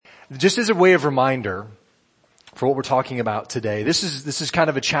Just as a way of reminder for what we're talking about today, this is kind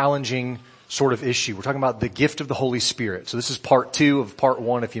of a challenging sort of issue. We're talking about the gift of the Holy Spirit. So this is part 2 of part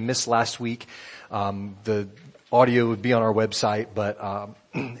 1. If you missed last week, the audio would be on our website, but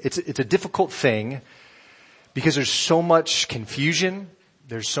it's a difficult thing because there's so much confusion.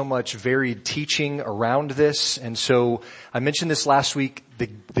 There's so much varied teaching around this. And so I mentioned this last week.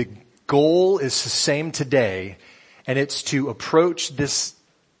 The goal is the same today, and it's to approach this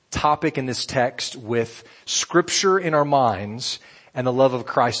topic in this text with Scripture in our minds and the love of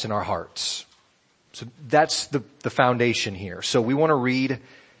Christ in our hearts. So that's the foundation here. So we want to read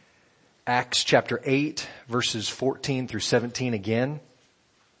Acts chapter 8, verses 14 through 17 again,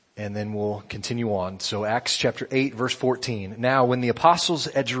 and then we'll continue on. So Acts chapter 8, verse 14. Now when the apostles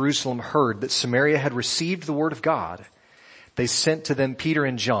at Jerusalem heard that Samaria had received the word of God, they sent to them Peter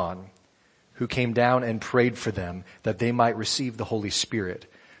and John, who came down and prayed for them that they might receive the Holy Spirit.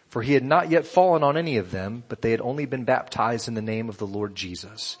 For he had not yet fallen on any of them, but they had only been baptized in the name of the Lord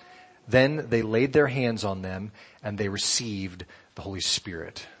Jesus. Then they laid their hands on them and they received the Holy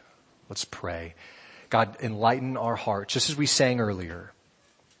Spirit. Let's pray. God, enlighten our hearts. Just as we sang earlier,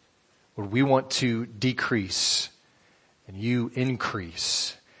 Lord, we want to decrease and you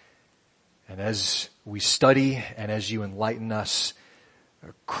increase. And as we study and as you enlighten us,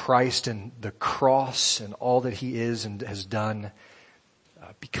 Christ and the cross and all that he is and has done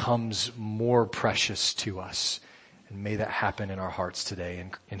becomes more precious to us. And may that happen in our hearts today.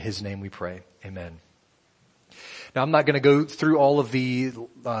 And in his name we pray. Amen. Now I'm not going to go through all of the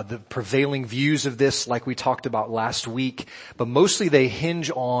prevailing views of this like we talked about last week, but mostly they hinge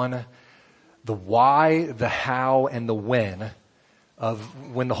on the why, the how, and the when of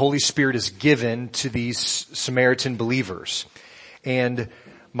when the Holy Spirit is given to these Samaritan believers. And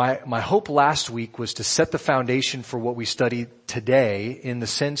my hope last week was to set the foundation for what we study today in the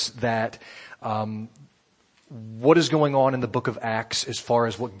sense that what is going on in the book of Acts as far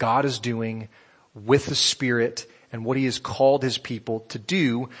as what God is doing with the Spirit and what he has called his people to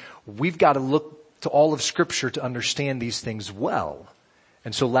do. We've got to look to all of Scripture to understand these things well.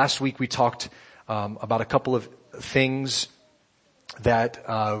 And so last week we talked about a couple of things that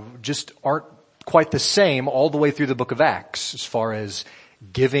just aren't quite the same all the way through the book of Acts as far as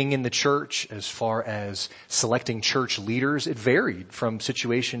giving in the church, as far as selecting church leaders. It varied from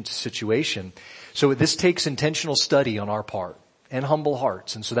situation to situation. So this takes intentional study on our part and humble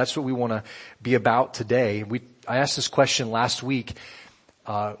hearts. And so that's what we want to be about today. I asked this question last week.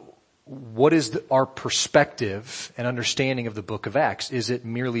 What is our perspective and understanding of the book of Acts? Is it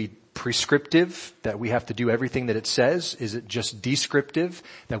merely prescriptive, that we have to do everything that it says? Is it just descriptive,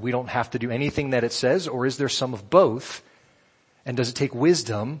 that we don't have to do anything that it says? Or is there some of both? And does it take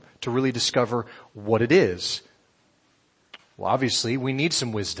wisdom to really discover what it is? Well, obviously, we need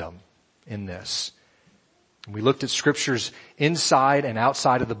some wisdom in this. We looked at scriptures inside and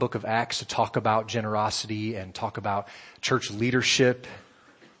outside of the book of Acts to talk about generosity and talk about church leadership.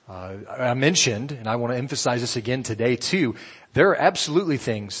 I mentioned, and I want to emphasize this again today too, there are absolutely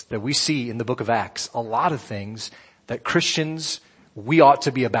things that we see in the book of Acts, a lot of things that Christians, we ought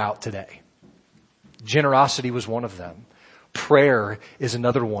to be about today. Generosity was one of them. Prayer is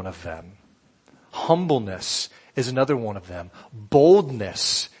another one of them. Humbleness is another one of them.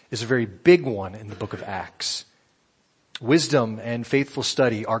 Boldness is a very big one in the book of Acts. Wisdom and faithful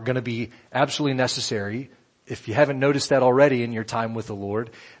study are going to be absolutely necessary. If you haven't noticed that already in your time with the Lord,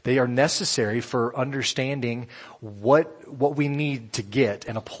 they are necessary for understanding what we need to get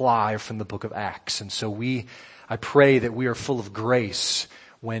and apply from the book of Acts. And so I pray that we are full of grace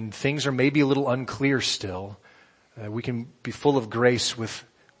when things are maybe a little unclear still. We can be full of grace with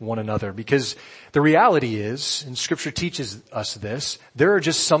one another, because the reality is, and Scripture teaches us this, there are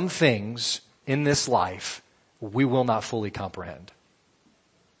just some things in this life we will not fully comprehend.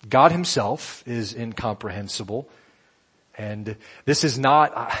 God himself is incomprehensible, and this is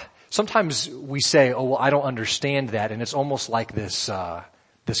not, sometimes we say, oh, well, I don't understand that, and it's almost like this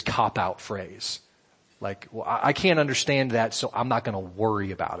cop-out phrase. Like, well, I can't understand that, so I'm not going to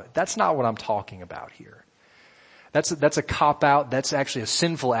worry about it. That's not what I'm talking about here. That's a cop-out. That's actually a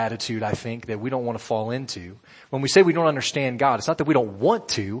sinful attitude, I think, that we don't want to fall into. When we say we don't understand God, it's not that we don't want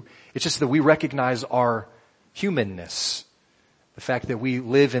to. It's just that we recognize our humanness. The fact that we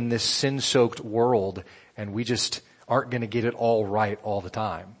live in this sin-soaked world and we just aren't going to get it all right all the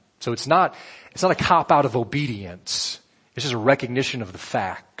time. So it's not a cop-out of obedience. It's just a recognition of the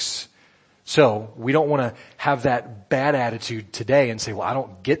facts. So we don't want to have that bad attitude today and say, well, I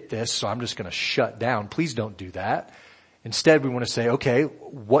don't get this, so I'm just going to shut down. Please don't do that. Instead, we want to say, okay,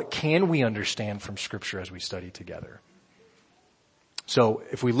 what can we understand from Scripture as we study together? So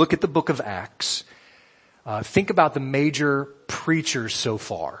if we look at the book of Acts, think about the major preachers so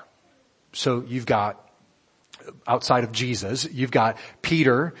far. So you've got, outside of Jesus, you've got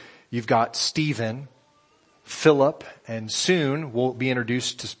Peter, you've got Stephen, Philip, and soon we'll be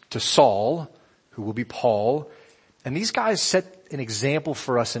introduced to Saul, who will be Paul. And these guys set an example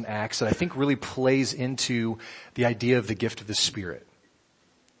for us in Acts that I think really plays into the idea of the gift of the Spirit.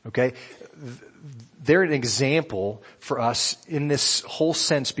 Okay? They're an example for us in this whole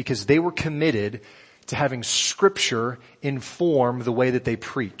sense because they were committed to having Scripture inform the way that they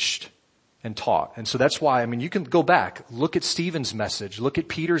preached and taught. And so that's why, you can go back, look at Stephen's message, look at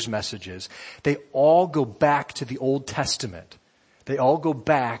Peter's messages. They all go back to the Old Testament. They all go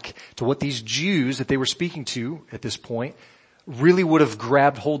back to what these Jews that they were speaking to at this point really would have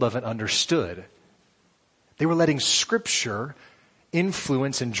grabbed hold of and understood. They were letting Scripture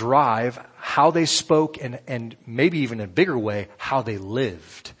influence and drive how they spoke and maybe even in a bigger way, how they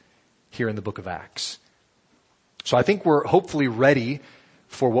lived here in the book of Acts. So I think we're hopefully ready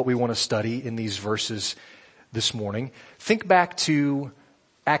for what we want to study in these verses this morning. Think back to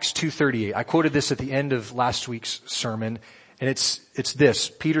Acts 2:38. I quoted this at the end of last week's sermon, and it's this.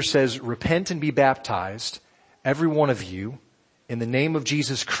 Peter says, "Repent and be baptized, every one of you, in the name of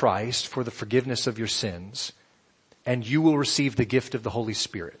Jesus Christ for the forgiveness of your sins, and you will receive the gift of the Holy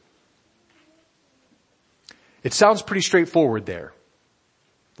Spirit." It sounds pretty straightforward there,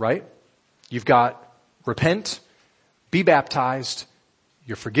 right? You've got repent, be baptized,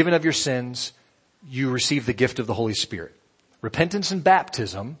 you're forgiven of your sins, you receive the gift of the Holy Spirit. Repentance and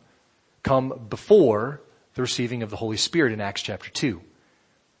baptism come before the receiving of the Holy Spirit in Acts chapter 2.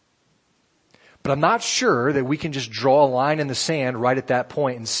 But I'm not sure that we can just draw a line in the sand right at that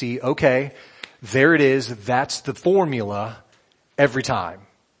point and see, okay, there it is, that's the formula every time,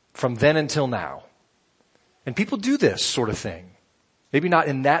 from then until now. And people do this sort of thing. Maybe not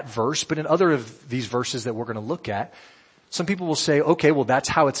in that verse, but in other of these verses that we're going to look at. Some people will say, okay, well, that's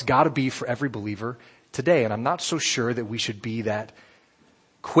how it's got to be for every believer today. And I'm not so sure that we should be that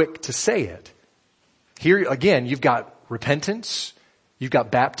quick to say it. Here, again, you've got repentance, you've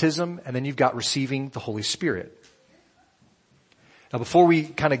got baptism, and then you've got receiving the Holy Spirit. Now, before we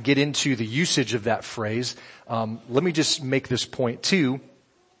kind of get into the usage of that phrase, let me just make this point too.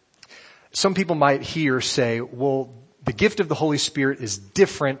 Some people might hear say, well, the gift of the Holy Spirit is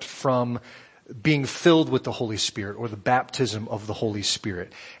different from being filled with the Holy Spirit or the baptism of the Holy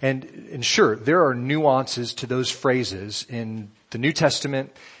Spirit. And sure, there are nuances to those phrases in the New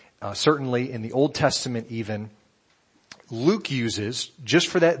Testament, certainly in the Old Testament even. Luke uses, just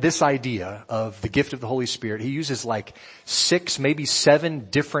for this idea of the gift of the Holy Spirit, he uses like 6, maybe 7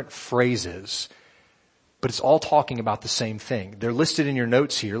 different phrases, but it's all talking about the same thing. They're listed in your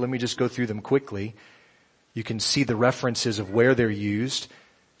notes here. Let me just go through them quickly. You can see the references of where they're used.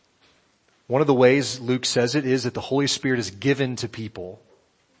 One of the ways Luke says it is that the Holy Spirit is given to people.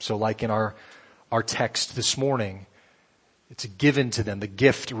 So like in our text this morning, it's given to them, the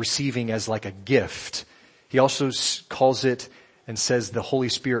gift receiving as like a gift. He also calls it and says the Holy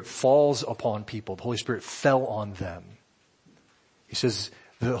Spirit falls upon people. The Holy Spirit fell on them. He says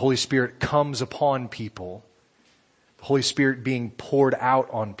the Holy Spirit comes upon people. The Holy Spirit being poured out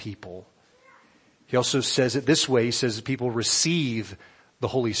on people. He also says it this way. He says that people receive the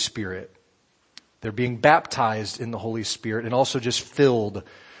Holy Spirit. They're being baptized in the Holy Spirit and also just filled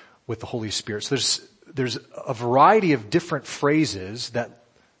with the Holy Spirit. So there's a variety of different phrases that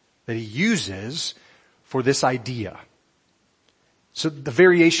he uses for this idea. So the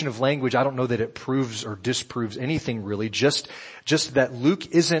variation of language, I don't know that it proves or disproves anything really, just that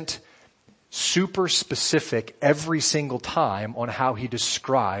Luke isn't super specific every single time on how he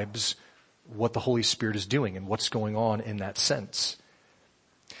describes what the Holy Spirit is doing and what's going on in that sense.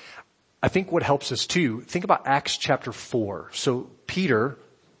 I think what helps us too, think about Acts chapter 4. So Peter,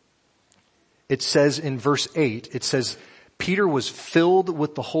 it says in verse 8, it says, Peter was filled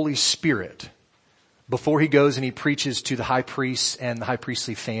with the Holy Spirit before he goes and he preaches to the high priests and the high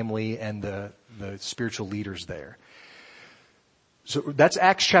priestly family and the spiritual leaders there. So that's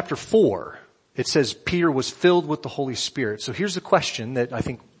Acts chapter 4. It says Peter was filled with the Holy Spirit. So here's the question that I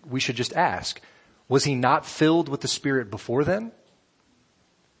think we should just ask. Was he not filled with the Spirit before then?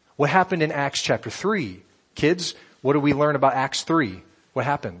 What happened in Acts chapter 3? Kids, what do we learn about Acts 3? What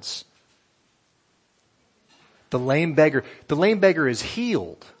happens? The lame beggar is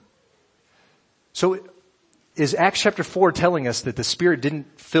healed. So is Acts chapter 4 telling us that the Spirit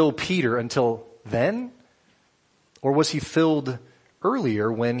didn't fill Peter until then? Or was he filled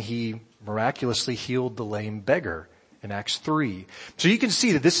earlier when he miraculously healed the lame beggar in Acts 3. So you can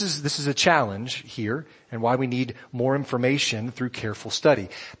see that this is a challenge here and why we need more information through careful study.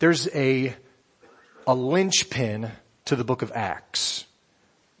 There's a linchpin to the book of Acts.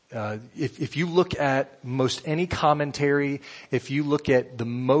 If you look at most any commentary, if you look at the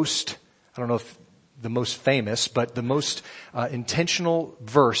most, I don't know if the most famous, but the most intentional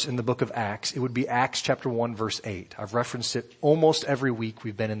verse in the book of Acts, it would be Acts chapter 1 verse 8. I've referenced it almost every week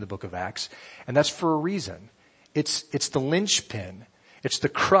we've been in the book of Acts, and that's for a reason. It's the linchpin. It's the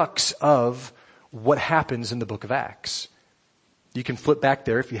crux of what happens in the book of Acts. You can flip back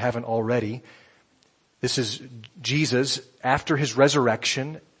there if you haven't already. This is Jesus after his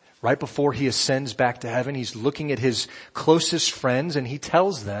resurrection, right before he ascends back to heaven. He's looking at his closest friends and he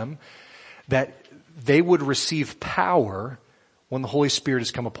tells them that they would receive power when the Holy Spirit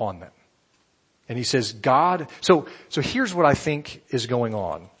has come upon them. And he says, so here's what I think is going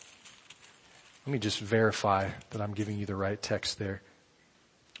on. Let me just verify that I'm giving you the right text there.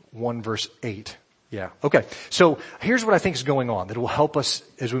 1 verse 8. Yeah. Okay. So here's what I think is going on that will help us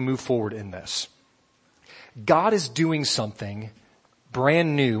as we move forward in this. God is doing something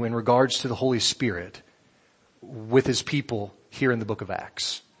brand new in regards to the Holy Spirit with his people here in the book of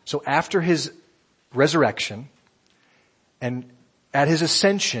Acts. So after his resurrection and at his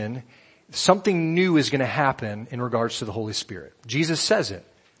ascension, something new is going to happen in regards to the Holy Spirit. Jesus says it.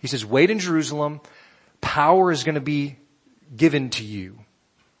 He says, wait in Jerusalem, power is going to be given to you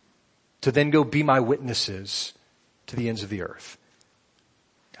to then go be my witnesses to the ends of the earth.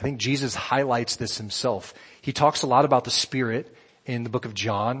 I think Jesus highlights this himself. He talks a lot about the Spirit in the book of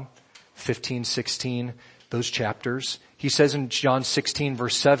John, 15, 16, those chapters. He says in John 16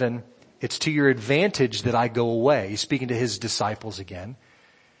 verse 7, it's to your advantage that I go away. He's speaking to his disciples again.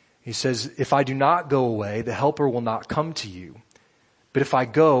 He says, if I do not go away, the helper will not come to you. But if I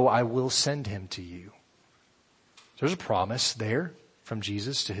go, I will send him to you. There's a promise there from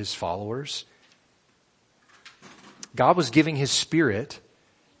Jesus to his followers. God was giving his Spirit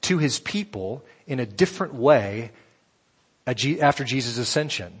to his people in a different way after Jesus'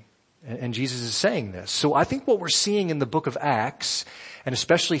 ascension. And Jesus is saying this. So I think what we're seeing in the book of Acts, and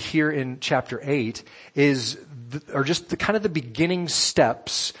especially here in chapter 8, are just the kind of the beginning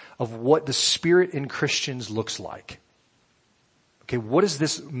steps of what the Spirit in Christians looks like. Okay, what does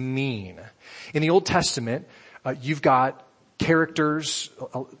this mean? In the Old Testament, you've got characters.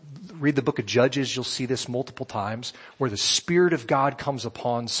 Read the book of Judges, you'll see this multiple times, where the Spirit of God comes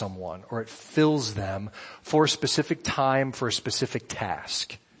upon someone, or it fills them for a specific time, for a specific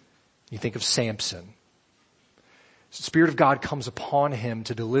task. You think of Samson. The Spirit of God comes upon him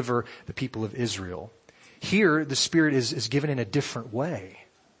to deliver the people of Israel. Here, the Spirit is given in a different way.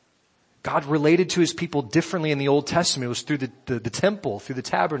 God related to his people differently in the Old Testament. It was through the temple, through the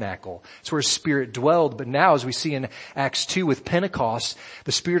tabernacle. It's where his Spirit dwelled. But now, as we see in Acts 2 with Pentecost,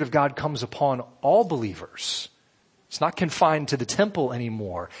 the Spirit of God comes upon all believers. It's not confined to the temple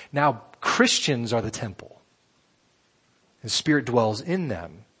anymore. Now, Christians are the temple. The Spirit dwells in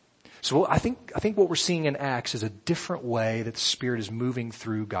them. So I think what we're seeing in Acts is a different way that the Spirit is moving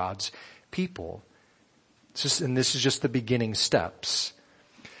through God's people. And this is just the beginning steps.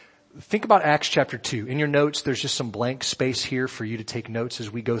 Think about Acts chapter 2. In your notes, there's just some blank space here for you to take notes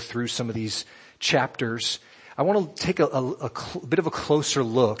as we go through some of these chapters. I want to take a bit of a closer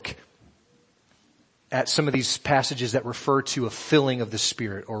look at some of these passages that refer to a filling of the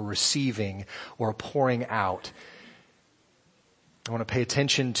Spirit or receiving or a pouring out. I want to pay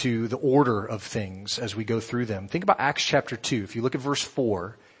attention to the order of things as we go through them. Think about Acts chapter 2. If you look at verse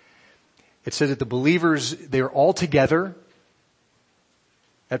 4, it says that the believers, they are all together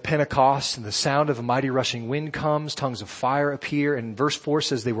at Pentecost, and the sound of a mighty rushing wind comes, tongues of fire appear, and verse 4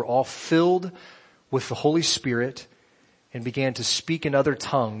 says they were all filled with the Holy Spirit and began to speak in other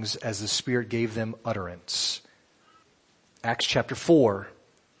tongues as the Spirit gave them utterance. Acts chapter 4.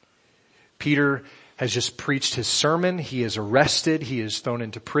 Peter has just preached his sermon. He is arrested. He is thrown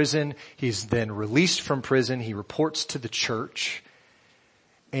into prison. He's then released from prison. He reports to the church.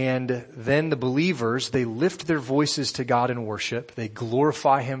 And then the believers, they lift their voices to God in worship. They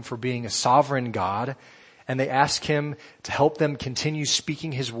glorify him for being a sovereign God. And they ask him to help them continue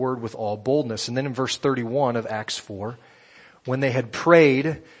speaking his word with all boldness. And then in verse 31 of Acts 4, when they had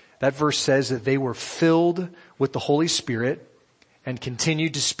prayed, that verse says that they were filled with the Holy Spirit and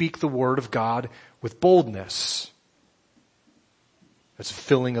continued to speak the word of God with boldness. That's a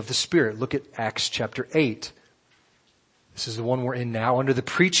filling of the Spirit. Look at Acts chapter 8. This is the one we're in now. Under the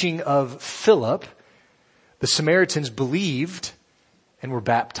preaching of Philip, the Samaritans believed and were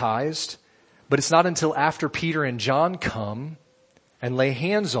baptized. But it's not until after Peter and John come and lay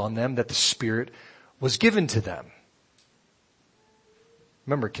hands on them that the Spirit was given to them.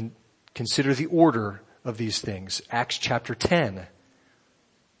 Remember, consider the order of these things. Acts chapter 10.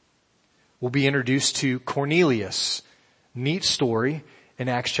 We'll be introduced to Cornelius. Neat story in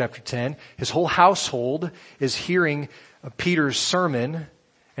Acts chapter 10. His whole household is hearing Peter's sermon.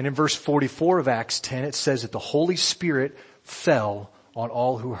 And in verse 44 of Acts 10, it says that the Holy Spirit fell on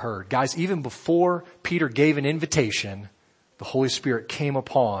all who heard. Guys, even before Peter gave an invitation, the Holy Spirit came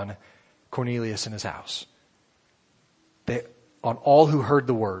upon Cornelius and his house. On all who heard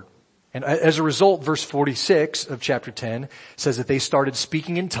the word. And as a result, verse 46 of chapter 10 says that they started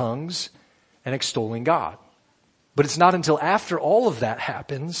speaking in tongues and extolling God. But it's not until after all of that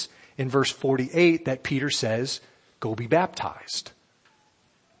happens, in verse 48, that Peter says, go be baptized.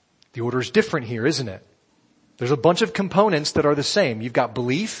 The order is different here, isn't it? There's a bunch of components that are the same. You've got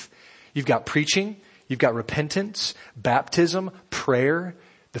belief, you've got preaching, you've got repentance, baptism, prayer,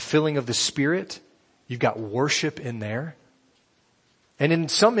 the filling of the Spirit. You've got worship in there. And in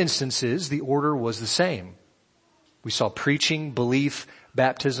some instances, the order was the same. We saw preaching, belief,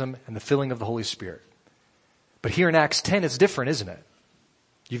 baptism, and the filling of the Holy Spirit. But here in Acts 10, it's different, isn't it?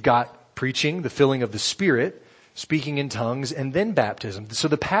 You've got preaching, the filling of the Spirit, speaking in tongues, and then baptism. So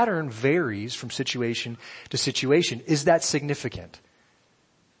the pattern varies from situation to situation. Is that significant?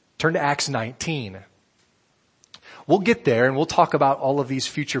 Turn to Acts 19. We'll get there and we'll talk about all of these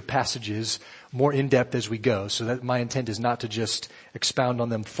future passages more in depth as we go. So that my intent is not to just expound on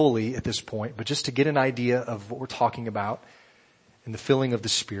them fully at this point, but just to get an idea of what we're talking about in the filling of the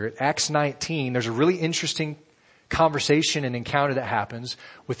Spirit. Acts 19, there's a really interesting conversation and encounter that happens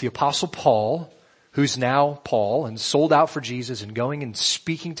with the Apostle Paul, who's now Paul and sold out for Jesus and going and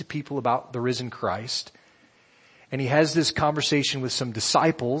speaking to people about the risen Christ. And he has this conversation with some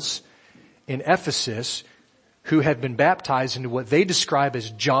disciples in Ephesus who had been baptized into what they describe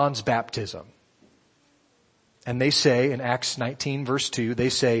as John's baptism. And they say in Acts 19 verse 2, they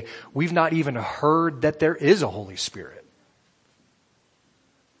say, we've not even heard that there is a Holy Spirit.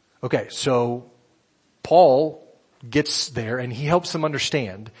 Okay, so Paul gets there and he helps them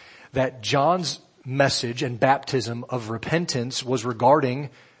understand that John's message and baptism of repentance was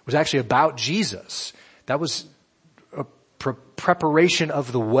actually about Jesus. That was a preparation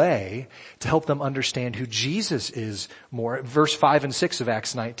of the way to help them understand who Jesus is more. Verse 5 and 6 of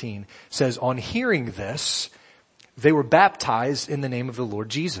Acts 19 says, on hearing this, they were baptized in the name of the Lord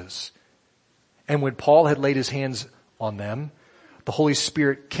Jesus. And when Paul had laid his hands on them, the Holy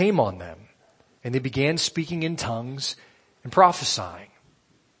Spirit came on them, and they began speaking in tongues and prophesying.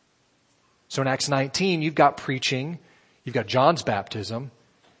 So in Acts 19, you've got preaching, you've got John's baptism,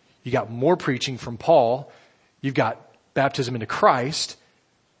 you got more preaching from Paul, you've got baptism into Christ,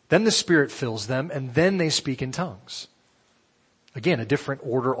 then the Spirit fills them, and then they speak in tongues. Again, a different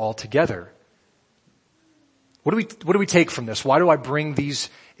order altogether. What do we take from this? Why do I bring these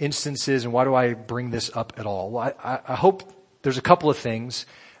instances and why do I bring this up at all? Well, I hope there's a couple of things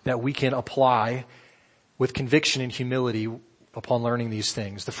that we can apply with conviction and humility upon learning these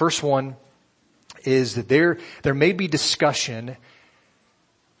things. The first one is that there may be discussion,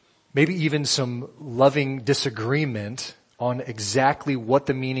 maybe even some loving disagreement on exactly what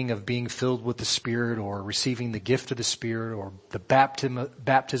the meaning of being filled with the Spirit or receiving the gift of the Spirit or the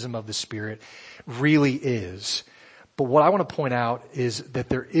baptism of the Spirit really is. But what I want to point out is that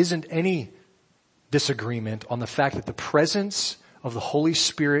there isn't any disagreement on the fact that the presence of the Holy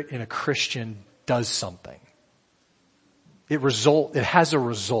Spirit in a Christian does something. It has a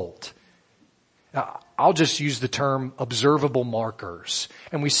result. I'll just use the term observable markers.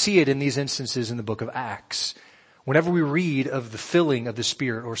 And we see it in these instances in the book of Acts. Whenever we read of the filling of the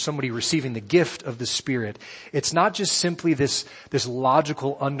Spirit or somebody receiving the gift of the Spirit, it's not just simply this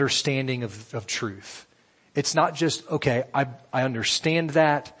logical understanding of truth. It's not just, okay, I understand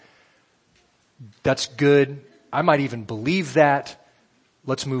that. That's good. I might even believe that.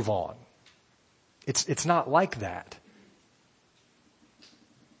 Let's move on. It's not like that.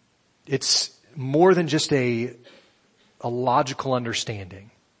 It's more than just a logical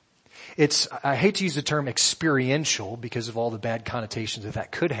understanding. I hate to use the term experiential because of all the bad connotations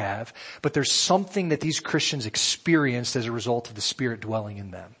that could have, but there's something that these Christians experienced as a result of the Spirit dwelling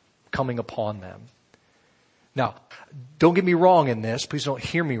in them, coming upon them. Now, don't get me wrong in this. Please don't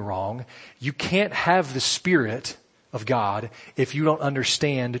hear me wrong. You can't have the Spirit of God if you don't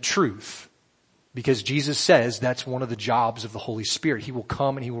understand truth. Because Jesus says that's one of the jobs of the Holy Spirit. He will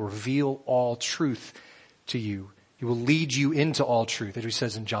come and He will reveal all truth to you. He will lead you into all truth, as He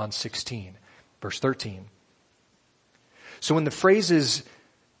says in John 16, verse 13. So when the phrases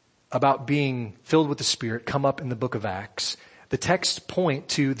about being filled with the Spirit come up in the book of Acts, the texts point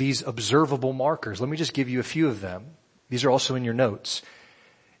to these observable markers. Let me just give you a few of them. These are also in your notes.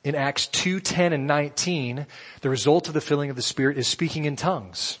 In Acts 2, 10, and 19, the result of the filling of the Spirit is speaking in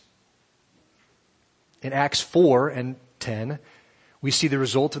tongues. In Acts 4 and 10, we see the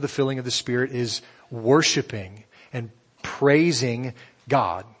result of the filling of the Spirit is worshiping and praising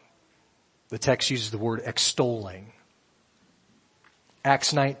God. The text uses the word extolling.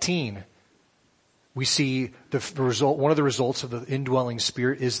 Acts 19, we see the result. One of the results of the indwelling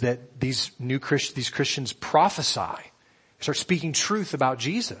Spirit is that these Christians prophesy, start speaking truth about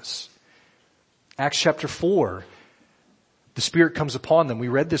Jesus. Acts chapter 4, the Spirit comes upon them. We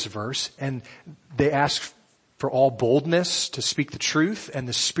read this verse, and they ask for all boldness to speak the truth, and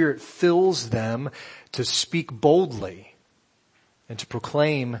the Spirit fills them to speak boldly and to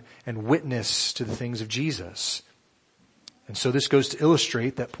proclaim and witness to the things of Jesus. And so this goes to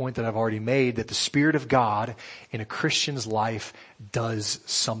illustrate that point that I've already made, that the Spirit of God in a Christian's life does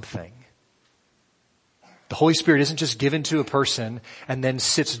something. The Holy Spirit isn't just given to a person and then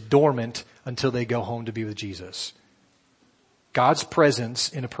sits dormant until they go home to be with Jesus. God's presence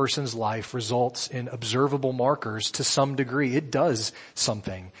in a person's life results in observable markers to some degree. It does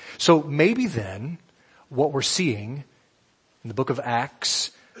something. So maybe then what we're seeing in the book of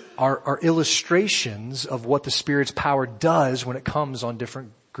Acts are illustrations of what the Spirit's power does when it comes on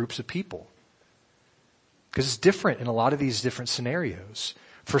different groups of people. Because it's different in a lot of these different scenarios.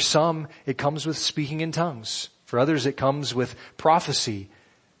 For some, it comes with speaking in tongues. For others, it comes with prophecy.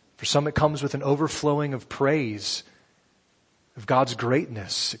 For some, it comes with an overflowing of praise, of God's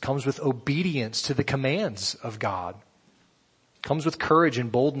greatness. It comes with obedience to the commands of God. It comes with courage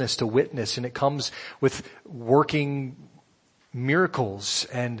and boldness to witness, and it comes with working miracles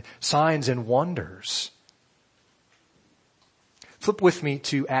and signs and wonders. Flip with me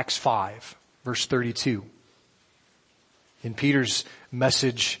to Acts 5, verse 32. In Peter's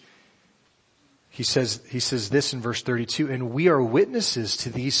message, he says this in verse 32, "And we are witnesses to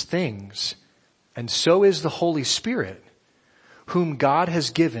these things, and so is the Holy Spirit, whom God has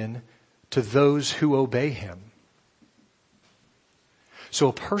given to those who obey him." So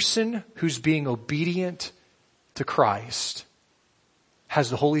a person who's being obedient to Christ has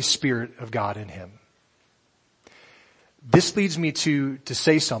the Holy Spirit of God in him. This leads me to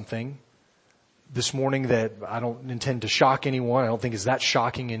say something this morning that I don't intend to shock anyone. I don't think it's that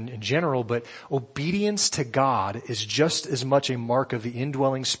shocking in general, but obedience to God is just as much a mark of the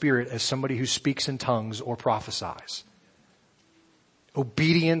indwelling Spirit as somebody who speaks in tongues or prophesies.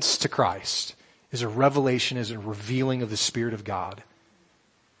 Obedience to Christ is a revelation, is a revealing of the Spirit of God.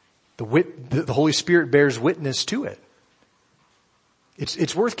 The Holy Spirit bears witness to it.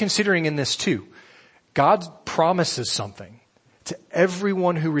 It's worth considering in this too. God promises something to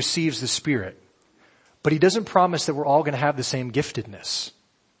everyone who receives the Spirit, but he doesn't promise that we're all going to have the same giftedness.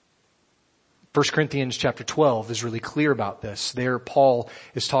 1 Corinthians chapter 12 is really clear about this. There Paul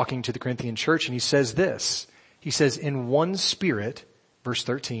is talking to the Corinthian church and he says this. He says, "In one Spirit," verse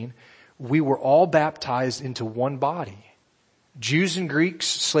 13, "we were all baptized into one body. Jews and Greeks,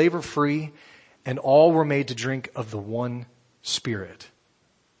 slave or free, and all were made to drink of the one Spirit."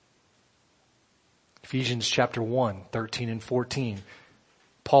 Ephesians chapter 1, 13 and 14.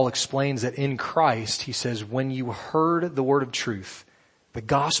 Paul explains that in Christ, he says, "When you heard the word of truth, the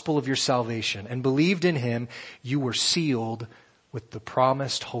gospel of your salvation, and believed in him, you were sealed with the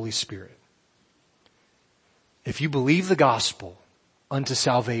promised Holy Spirit." If you believe the gospel unto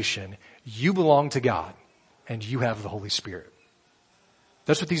salvation, you belong to God and you have the Holy Spirit.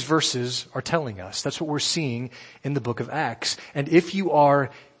 That's what these verses are telling us. That's what we're seeing in the book of Acts. And if you are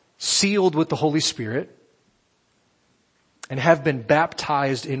sealed with the Holy Spirit and have been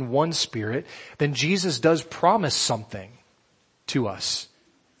baptized in one Spirit, then Jesus does promise something to us.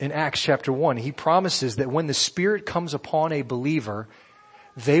 In Acts chapter 1, he promises that when the Spirit comes upon a believer,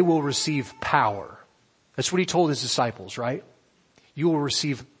 they will receive power. That's what he told his disciples, right? You will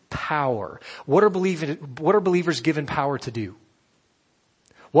receive power. What are believers given power to do?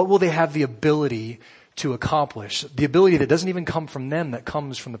 What will they have the ability to accomplish? The ability that doesn't even come from them, that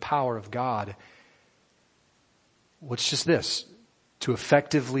comes from the power of God. What's just this? To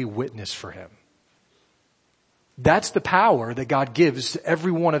effectively witness for him. That's the power that God gives to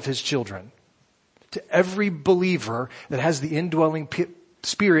every one of his children. To every believer that has the indwelling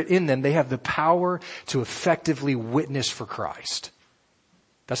Spirit in them, they have the power to effectively witness for Christ.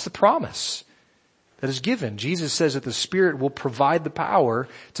 That's the promise that is given. Jesus says that the Spirit will provide the power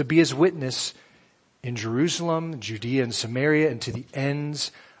to be his witness in Jerusalem, Judea, and Samaria, and to the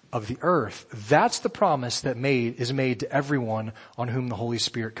ends of the earth. That's the promise that is made to everyone on whom the Holy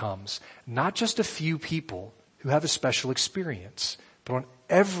Spirit comes. Not just a few people who have a special experience, but on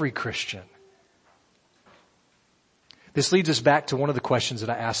every Christian. This leads us back to one of the questions that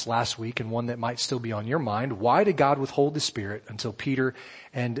I asked last week and one that might still be on your mind. Why did God withhold the Spirit until Peter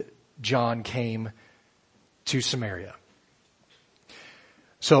and John came to Samaria?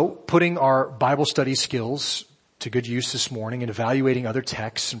 So, putting our Bible study skills to good use this morning and evaluating other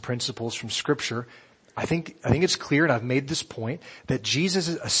texts and principles from Scripture, I think it's clear, and I've made this point, that Jesus'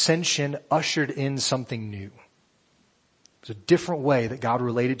 ascension ushered in something new. It's a different way that God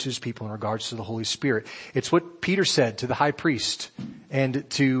related to his people in regards to the Holy Spirit. It's what Peter said to the high priest and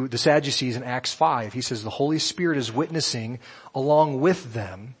to the Sadducees in Acts 5. He says the Holy Spirit is witnessing along with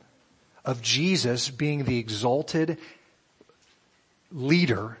them of Jesus being the exalted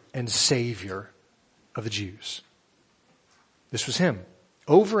leader and savior of the Jews. This was him.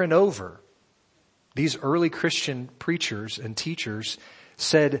 Over and over, these early Christian preachers and teachers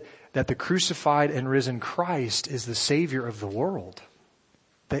said that the crucified and risen Christ is the Savior of the world.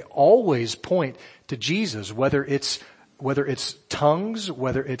 They always point to Jesus, whether it's tongues,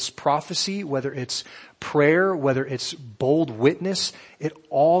 whether it's prophecy, whether it's prayer, whether it's bold witness, it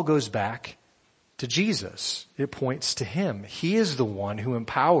all goes back to Jesus. It points to him. He is the one who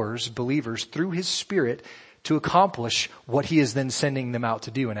empowers believers through his Spirit to accomplish what he is then sending them out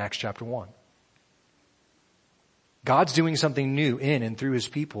to do in Acts chapter 1. God's doing something new in and through his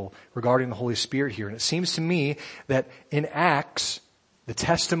people regarding the Holy Spirit here. And it seems to me that in Acts, the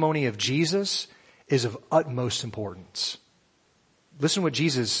testimony of Jesus is of utmost importance. Listen what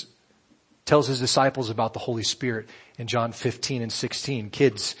Jesus tells his disciples about the Holy Spirit in John 15 and 16.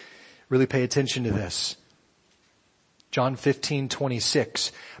 Kids, really pay attention to this. John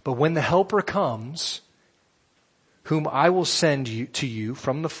 15:26. But when the Helper comes, whom I will send to you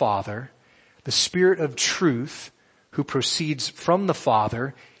from the Father, the Spirit of truth, who proceeds from the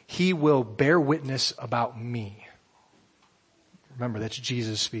Father, he will bear witness about me. Remember, that's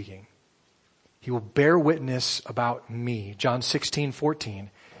Jesus speaking. He will bear witness about me. John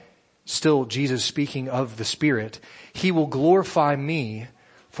 16:14. Still Jesus speaking of the Spirit. He will glorify me,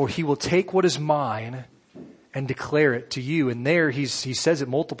 for he will take what is mine and declare it to you. And there he says it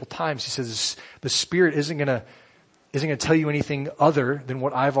multiple times. He says the Spirit isn't going to tell you anything other than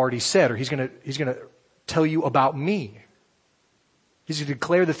what I've already said, or he's going to tell you about me. He's going to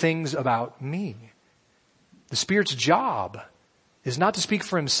declare the things about me. The Spirit's job is not to speak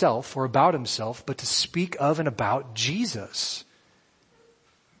for himself or about himself, but to speak of and about Jesus.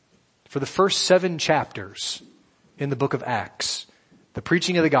 For the first 7 chapters in the book of Acts, the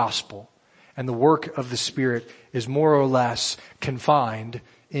preaching of the gospel and the work of the Spirit is more or less confined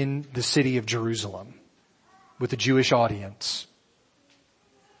in the city of Jerusalem with the Jewish audience.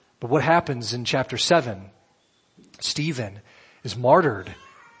 But what happens in chapter 7? Stephen is martyred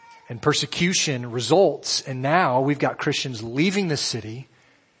and persecution results, and now we've got Christians leaving the city,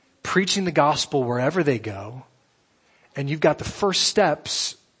 preaching the gospel wherever they go, and you've got the first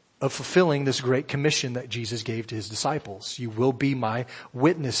steps of fulfilling this great commission that Jesus gave to his disciples. You will be my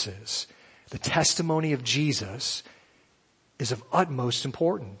witnesses. The testimony of Jesus is of utmost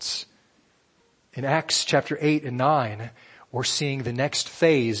importance. In Acts chapter 8 and 9, we're seeing the next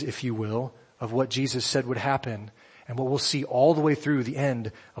phase, if you will, of what Jesus said would happen, and what we'll see all the way through the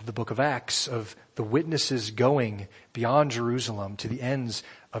end of the book of Acts, of the witnesses going beyond Jerusalem to the ends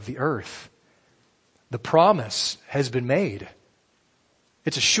of the earth. The promise has been made.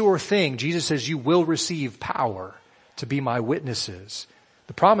 It's a sure thing. Jesus says, you will receive power to be my witnesses.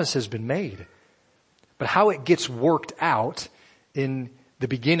 The promise has been made. But how it gets worked out in the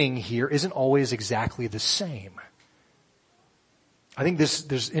beginning here isn't always exactly the same. I think this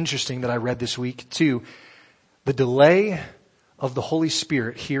is interesting that I read this week too. The delay of the Holy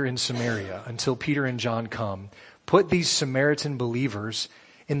Spirit here in Samaria until Peter and John come put these Samaritan believers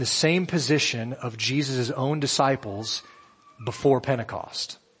in the same position of Jesus' own disciples before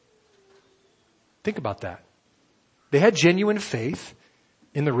Pentecost. Think about that. They had genuine faith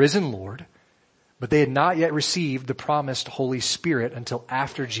in the risen Lord, but they had not yet received the promised Holy Spirit until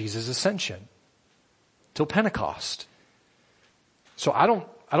after Jesus' ascension, till Pentecost. So I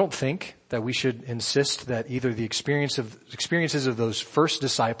don't think that we should insist that either the experiences of those first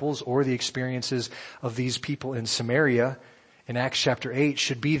disciples or the experiences of these people in Samaria in Acts chapter 8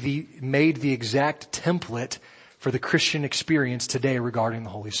 should be made the exact template for the Christian experience today regarding the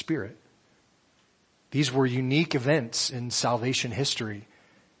Holy Spirit. These were unique events in salvation history,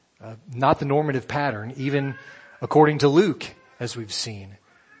 not the normative pattern, even according to Luke, as we've seen.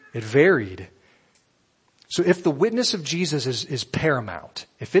 It varied. So if the witness of Jesus is paramount,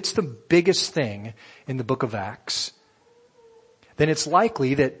 if it's the biggest thing in the book of Acts, then it's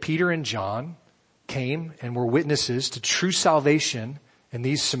likely that Peter and John came and were witnesses to true salvation in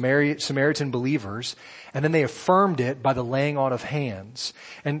these Samaritan believers, and then they affirmed it by the laying on of hands.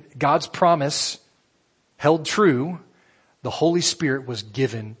 And God's promise held true. The Holy Spirit was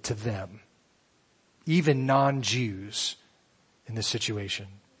given to them, even non-Jews in this situation.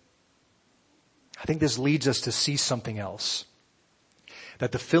 I think this leads us to see something else.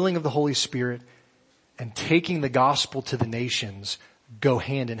 That the filling of the Holy Spirit and taking the gospel to the nations go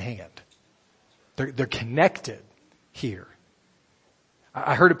hand in hand. They're connected here.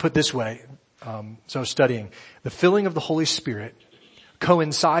 I heard it put this way, so I was studying. The filling of the Holy Spirit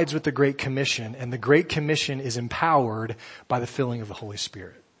coincides with the Great Commission, and the Great Commission is empowered by the filling of the Holy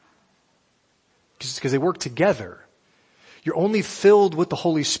Spirit. Because they work together. You're only filled with the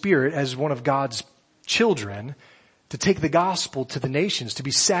Holy Spirit as one of God's children to take the gospel to the nations, to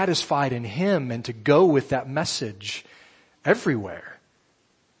be satisfied in Him and to go with that message everywhere.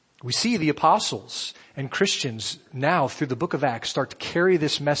 We see the apostles and Christians now through the book of Acts start to carry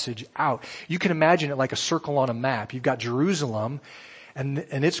this message out. You can imagine it like a circle on a map. You've got Jerusalem and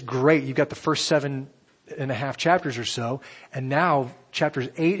it's great. You've got the first 7.5 chapters or so. And now chapters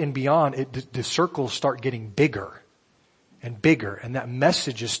 8 and beyond, the circles start getting bigger and bigger. And that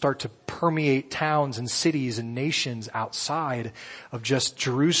messages start to permeate towns and cities and nations outside of just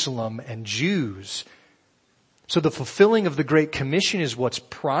Jerusalem and Jews. So the fulfilling of the Great Commission is what's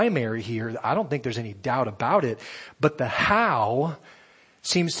primary here. I don't think there's any doubt about it. But the how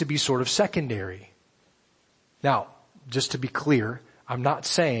seems to be sort of secondary. Now, just to be clear, I'm not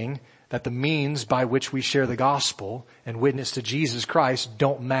saying that the means by which we share the gospel and witness to Jesus Christ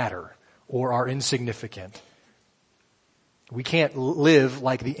don't matter or are insignificant. We can't live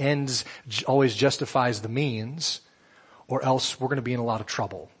like the ends always justifies the means, or else we're going to be in a lot of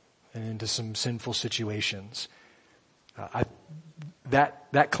trouble and into some sinful situations.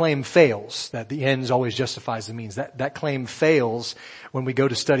 That claim fails, that the ends always justifies the means. That claim fails when we go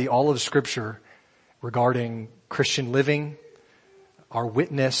to study all of Scripture regarding Christian living, our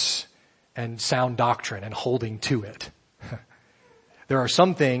witness, and sound doctrine and holding to it. There are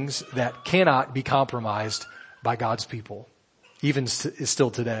some things that cannot be compromised by God's people, even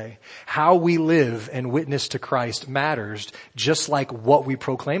still today. How we live and witness to Christ matters, just like what we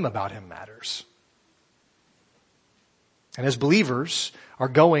proclaim about Him matters. And as believers are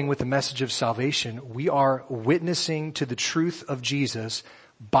going with the message of salvation, we are witnessing to the truth of Jesus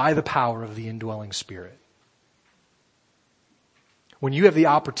by the power of the indwelling Spirit. When you have the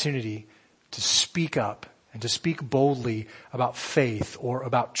opportunity to speak up and to speak boldly about faith or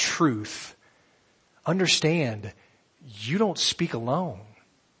about truth, understand you don't speak alone.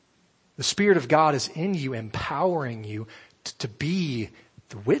 The Spirit of God is in you, empowering you to be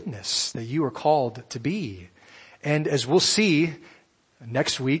the witness that you are called to be. And as we'll see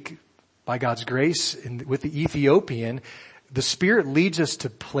next week, by God's grace, with the Ethiopian, the Spirit leads us to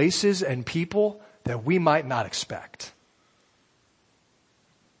places and people that we might not expect.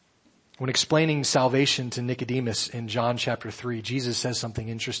 When explaining salvation to Nicodemus in John chapter 3, Jesus says something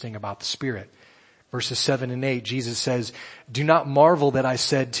interesting about the Spirit. Verses 7 and 8, Jesus says, "Do not marvel that I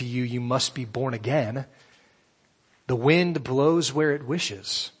said to you, you must be born again. The wind blows where it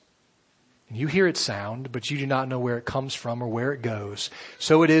wishes. And you hear its sound, but you do not know where it comes from or where it goes.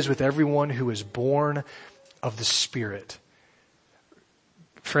 So it is with everyone who is born of the Spirit."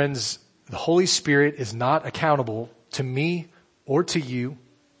 Friends, the Holy Spirit is not accountable to me or to you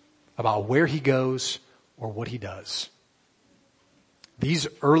about where He goes or what He does. These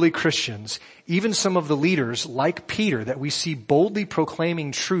early Christians, even some of the leaders like Peter that we see boldly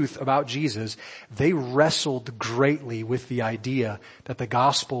proclaiming truth about Jesus, they wrestled greatly with the idea that the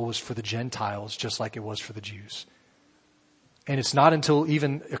gospel was for the Gentiles just like it was for the Jews. And it's not until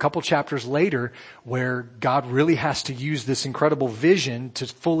even a couple chapters later where God really has to use this incredible vision to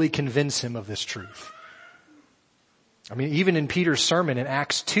fully convince him of this truth. I mean, even in Peter's sermon in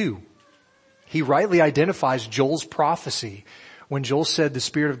Acts 2, he rightly identifies Joel's prophecy when Joel said the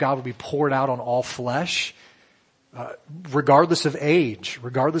Spirit of God would be poured out on all flesh, regardless of age,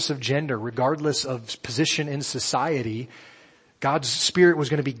 regardless of gender, regardless of position in society. God's Spirit was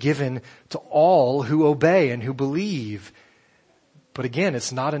going to be given to all who obey and who believe. But again,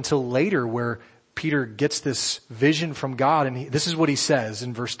 it's not until later where Peter gets this vision from God, and this is what he says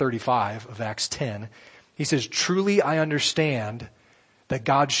in verse 35 of Acts 10. He says, "Truly I understand that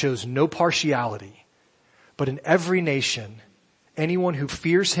God shows no partiality, but in every nation, anyone who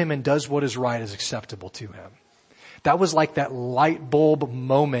fears Him and does what is right is acceptable to Him." That was like that light bulb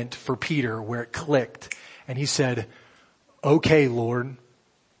moment for Peter where it clicked. And he said, "Okay, Lord,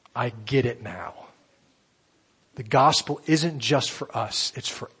 I get it now. The gospel isn't just for us, it's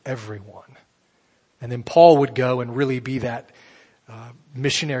for everyone." And then Paul would go and really be that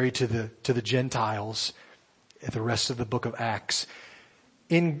missionary to the Gentiles at the rest of the book of Acts.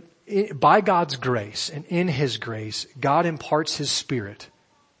 By God's grace and in His grace, God imparts His Spirit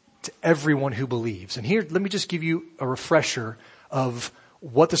to everyone who believes. And here, let me just give you a refresher of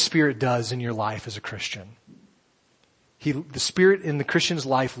what the Spirit does in your life as a Christian. The Spirit in the Christian's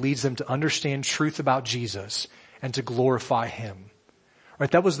life leads them to understand truth about Jesus and to glorify Him. Right?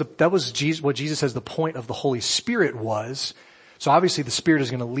 That was Jesus, what Jesus says the point of the Holy Spirit was. So obviously the Spirit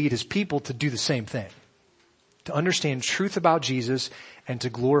is going to lead His people to do the same thing. To understand truth about Jesus and to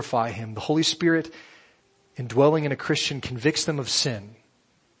glorify Him. The Holy Spirit, indwelling in a Christian, convicts them of sin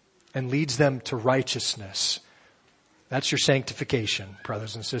and leads them to righteousness. That's your sanctification,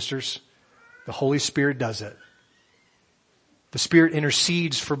 brothers and sisters. The Holy Spirit does it. The Spirit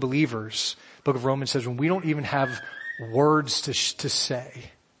intercedes for believers. The book of Romans says when we don't even have words to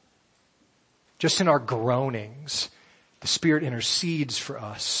say, just in our groanings, the Spirit intercedes for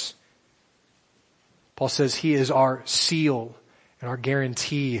us. Paul says He is our seal and our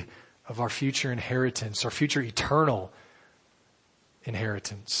guarantee of our future inheritance, our future eternal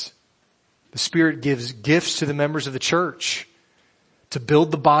inheritance. The Spirit gives gifts to the members of the church to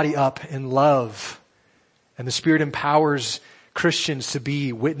build the body up in love. And the Spirit empowers Christians to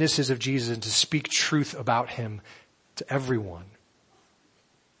be witnesses of Jesus and to speak truth about Him to everyone.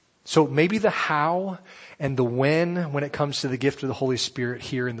 So maybe the how and the when it comes to the gift of the Holy Spirit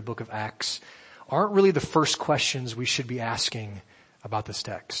here in the book of Acts, aren't really the first questions we should be asking about this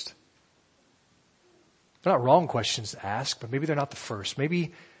text. They're not wrong questions to ask, but maybe they're not the first.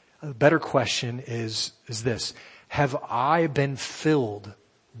 Maybe a better question is this: have I been filled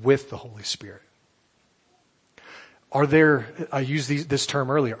with the Holy Spirit? Are there, I used this term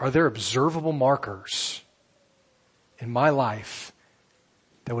earlier, are there observable markers in my life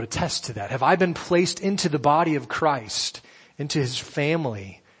that would attest to that? Have I been placed into the body of Christ, into His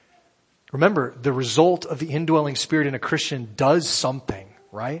family? Remember, the result of the indwelling Spirit in a Christian does something,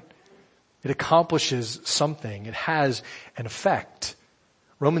 right? It accomplishes something. It has an effect.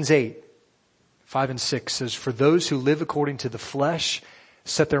 Romans 8:5-6 says, "For those who live according to the flesh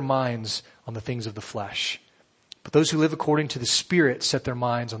set their minds on the things of the flesh. But those who live according to the Spirit set their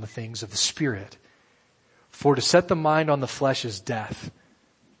minds on the things of the Spirit. For to set the mind on the flesh is death,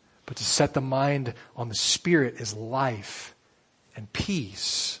 but to set the mind on the Spirit is life and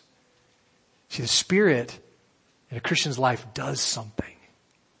peace." See, the Spirit in a Christian's life does something.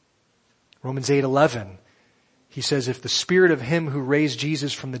 Romans 8:11, he says, "If the Spirit of Him who raised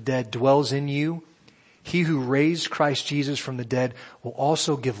Jesus from the dead dwells in you, He who raised Christ Jesus from the dead will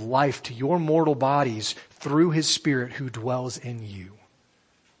also give life to your mortal bodies through His Spirit who dwells in you."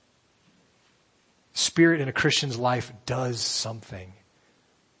 Spirit in a Christian's life does something.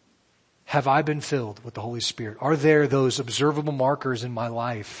 Have I been filled with the Holy Spirit? Are there those observable markers in my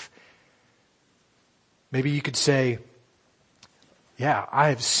life? Maybe you could say, yeah, I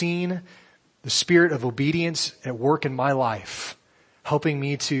have seen the Spirit of obedience at work in my life, helping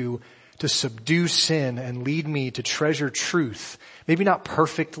me to subdue sin and lead me to treasure truth. Maybe not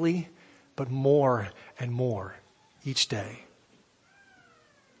perfectly, but more and more each day.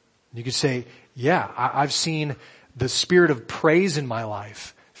 You could say, yeah, I've seen the Spirit of praise in my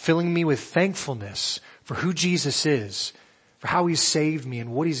life, filling me with thankfulness for who Jesus is, for how He's saved me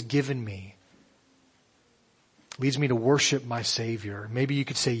and what He's given me. Leads me to worship my Savior. Maybe you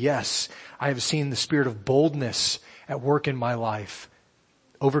could say, yes, I have seen the Spirit of boldness at work in my life,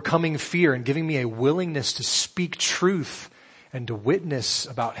 overcoming fear and giving me a willingness to speak truth and to witness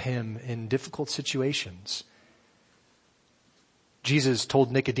about Him in difficult situations. Jesus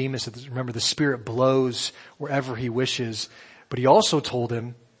told Nicodemus that, remember, the Spirit blows wherever He wishes, but He also told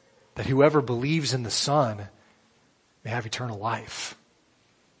him that whoever believes in the Son may have eternal life.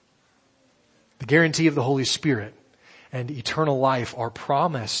 The guarantee of the Holy Spirit and eternal life are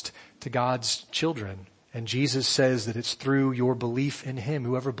promised to God's children. And Jesus says that it's through your belief in Him.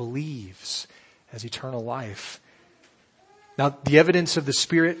 Whoever believes has eternal life. Now, the evidence of the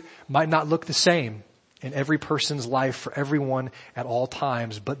Spirit might not look the same in every person's life for everyone at all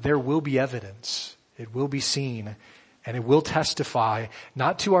times, but there will be evidence. It will be seen, and it will testify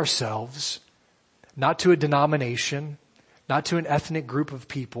not to ourselves, not to a denomination, not to an ethnic group of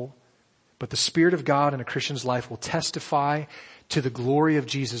people, but the Spirit of God in a Christian's life will testify to the glory of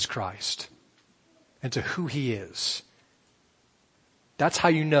Jesus Christ and to who He is. That's how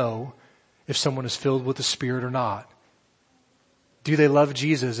you know if someone is filled with the Spirit or not. Do they love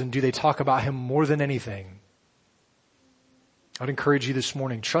Jesus and do they talk about Him more than anything? I'd encourage you this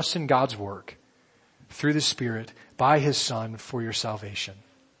morning, trust in God's work through the Spirit by His Son for your salvation,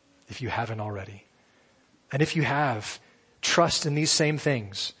 if you haven't already. And if you have, trust in these same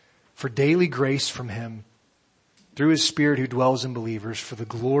things for daily grace from him through his Spirit who dwells in believers for the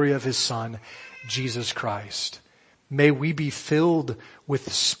glory of his Son, Jesus Christ. May we be filled with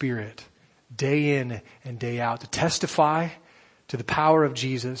the Spirit day in and day out to testify to the power of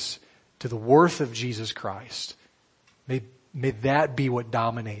Jesus, to the worth of Jesus Christ. May that be what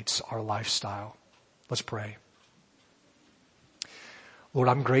dominates our lifestyle. Let's pray. Lord,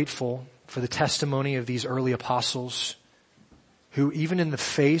 I'm grateful for the testimony of these early apostles who, even in the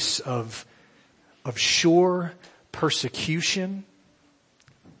face of sure persecution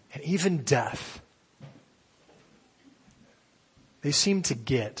and even death, they seem to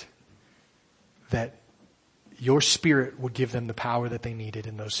get that your Spirit would give them the power that they needed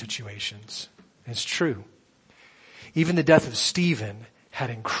in those situations. And it's true. Even the death of Stephen had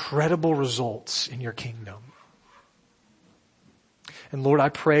incredible results in your kingdom. And Lord, I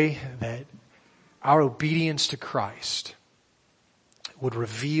pray that our obedience to Christ would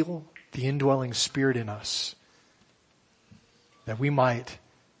reveal the indwelling Spirit in us, that we might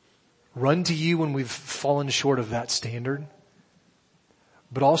run to you when we've fallen short of that standard,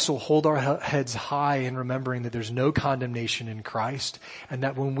 but also hold our heads high in remembering that there's no condemnation in Christ, and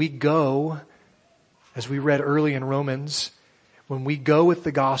that when we go, as we read early in Romans, when we go with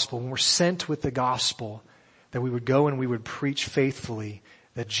the gospel, when we're sent with the gospel, that we would go and we would preach faithfully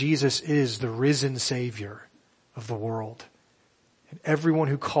that Jesus is the risen Savior of the world. And everyone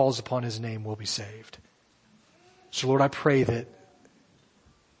who calls upon his name will be saved. So Lord, I pray that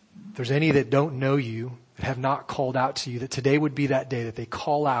if there's any that don't know you, that have not called out to you, that today would be that day that they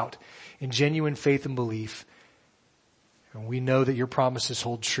call out in genuine faith and belief. And we know that your promises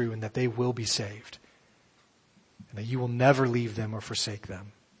hold true and that they will be saved. And that you will never leave them or forsake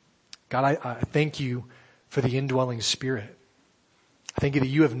them. God, I thank you for the indwelling Spirit. I thank you that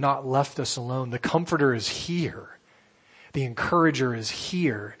you have not left us alone. The Comforter is here. The Encourager is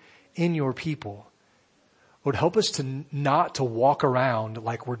here in your people. Lord, help us to not to walk around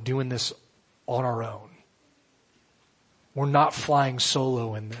like we're doing this on our own. We're not flying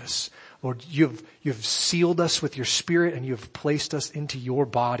solo in this. Lord, you've sealed us with your Spirit and you have placed us into your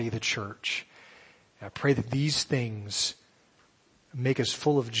body, the church. I pray that these things make us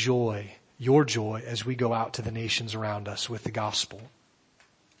full of joy, your joy, as we go out to the nations around us with the gospel.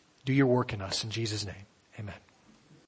 Do your work in us in Jesus' name. Amen.